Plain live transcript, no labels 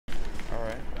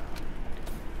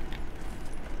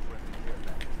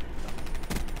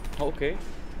Okay.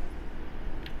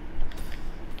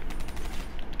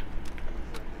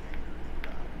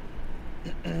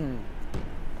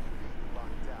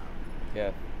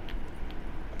 Yeah.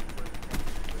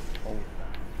 Oh.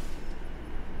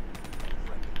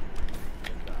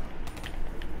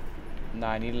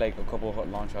 Nah, I need like a couple of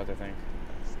long shots, I think.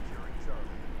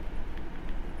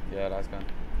 Yeah, that's gone.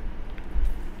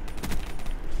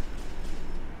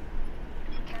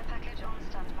 Care package on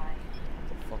standby.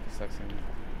 What the fuck is texting me?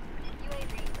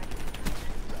 UAV ready.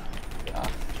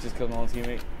 Ah, just killed my own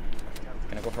teammate.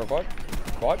 Can I go for a quad?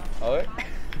 Quad? Alright.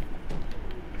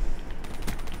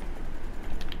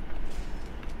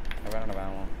 I ran out of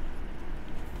ammo.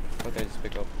 What did I just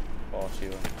pick up? Oh,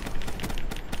 Sheila.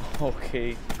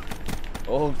 Okay.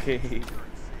 Okay.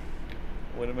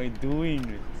 What am I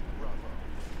doing?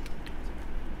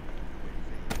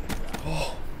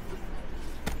 Oh.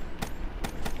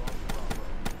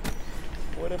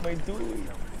 What am I doing?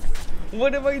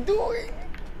 What am I doing?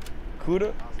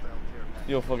 Kuda?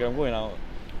 Yo, fuck it, I'm going out.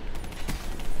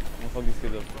 I'm gonna fuck these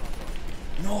kids up.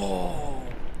 No!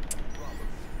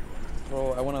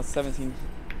 Bro, I went on 17.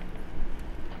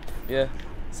 Yeah,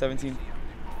 17.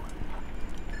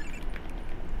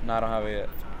 No, I don't have it yet.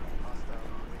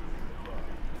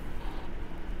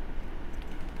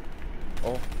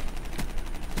 Oh.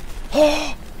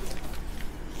 Oh!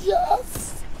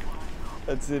 Yes!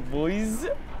 That's it, boys.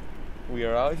 We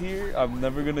are out here. I'm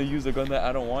never gonna use a gun that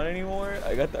I don't want anymore.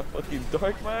 I got that fucking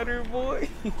dark matter, boy.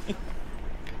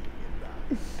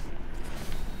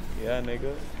 Yeah,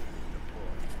 nigga.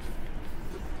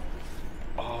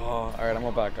 Oh, alright, I'm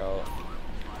gonna back out.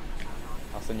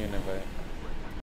 I'll send you an invite.